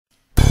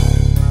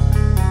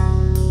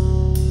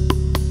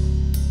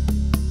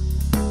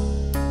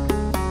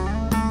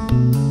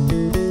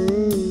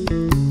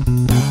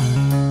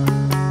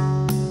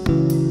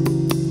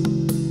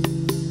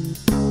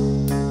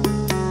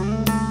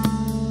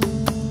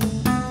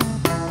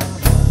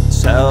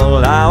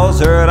So hours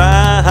that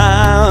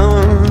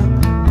I've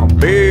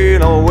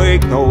been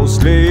awake, no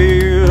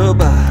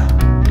sleep.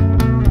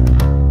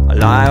 I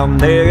lie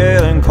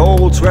naked in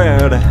cold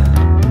sweat,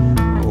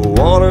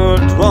 water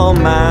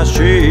from my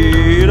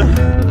sheet.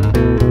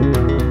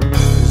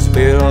 It's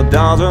been a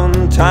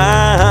dozen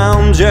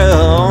times,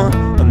 yeah,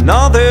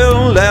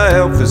 nothing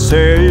left to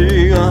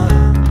say.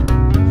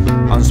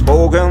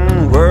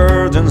 Unspoken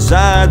words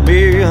inside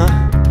me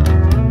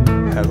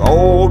have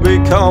all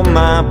become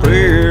my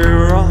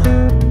prayer.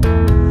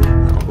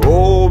 Have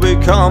all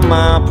become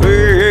my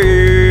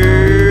prayer.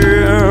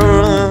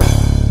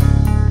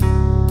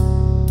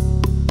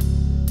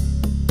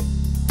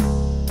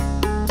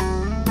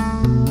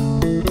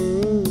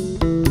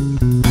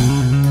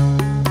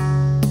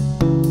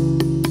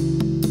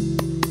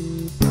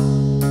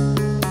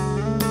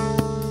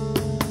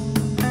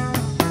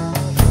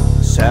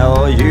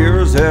 Several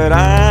years that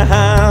I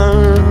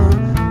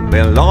have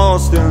been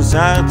lost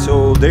inside,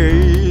 so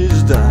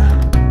dazed,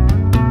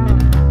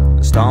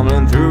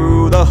 stumbling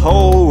through the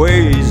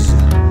hallways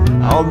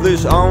of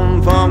this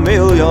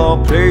unfamiliar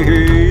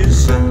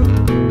place.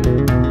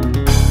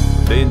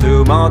 Been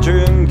too much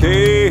in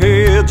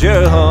cage,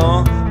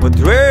 yeah, but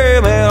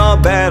dreaming a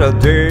better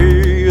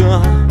day,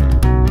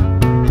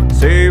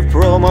 safe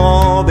from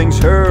all things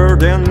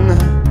hurting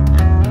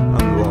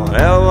and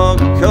whatever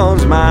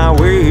comes my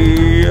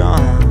way.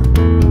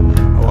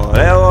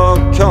 Whatever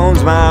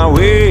comes my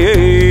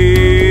way.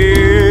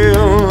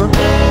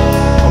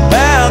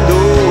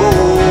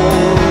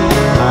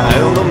 I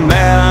am the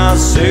man I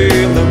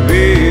seem to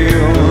be.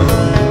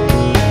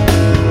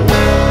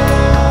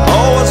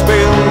 Always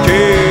been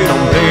keen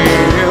on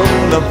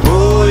being the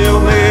fool you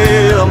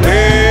made of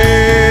me.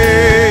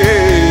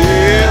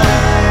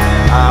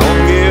 I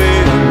won't give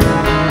in,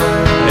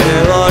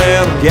 never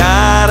have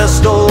God has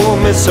stole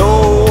me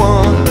so.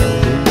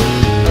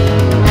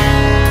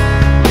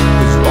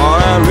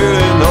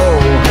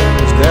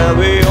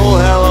 We all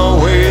have our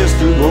ways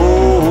to go.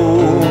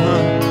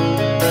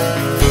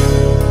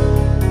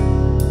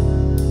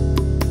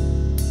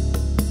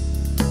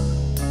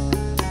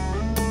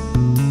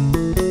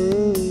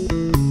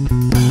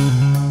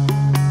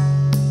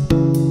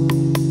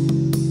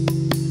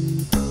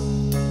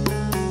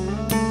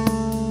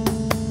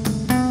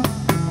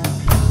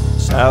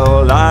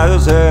 Several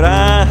lives that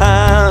I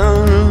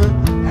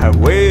have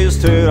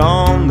wasted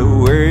on the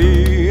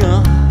way,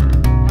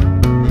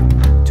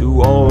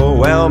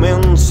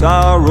 overwhelming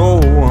sorrow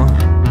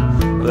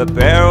that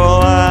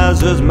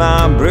paralyzes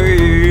my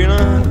brain.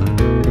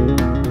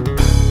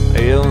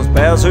 Years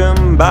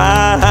passing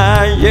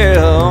by,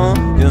 yeah,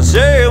 you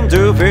seem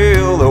to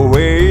feel the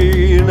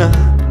weight.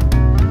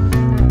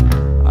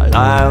 I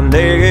lie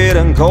naked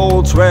in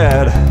cold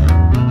sweat,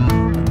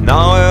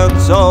 now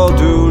it's all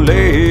too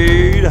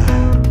late.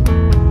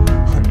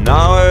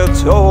 Now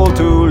it's all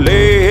too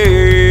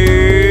late.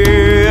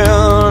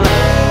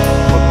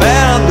 What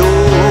better do?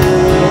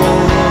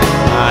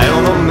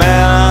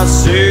 I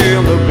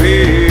seem to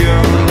be.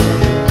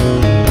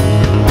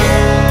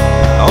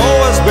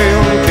 Always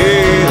been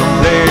keen on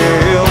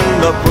playing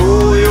the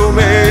fool you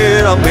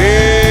made of me.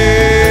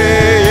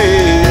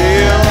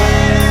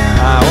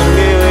 I won't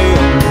give in,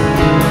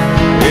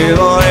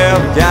 even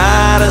if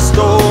God has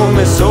told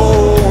me so.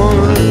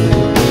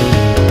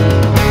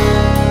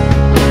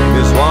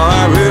 Cause what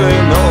I really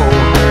know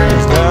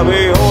is that we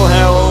all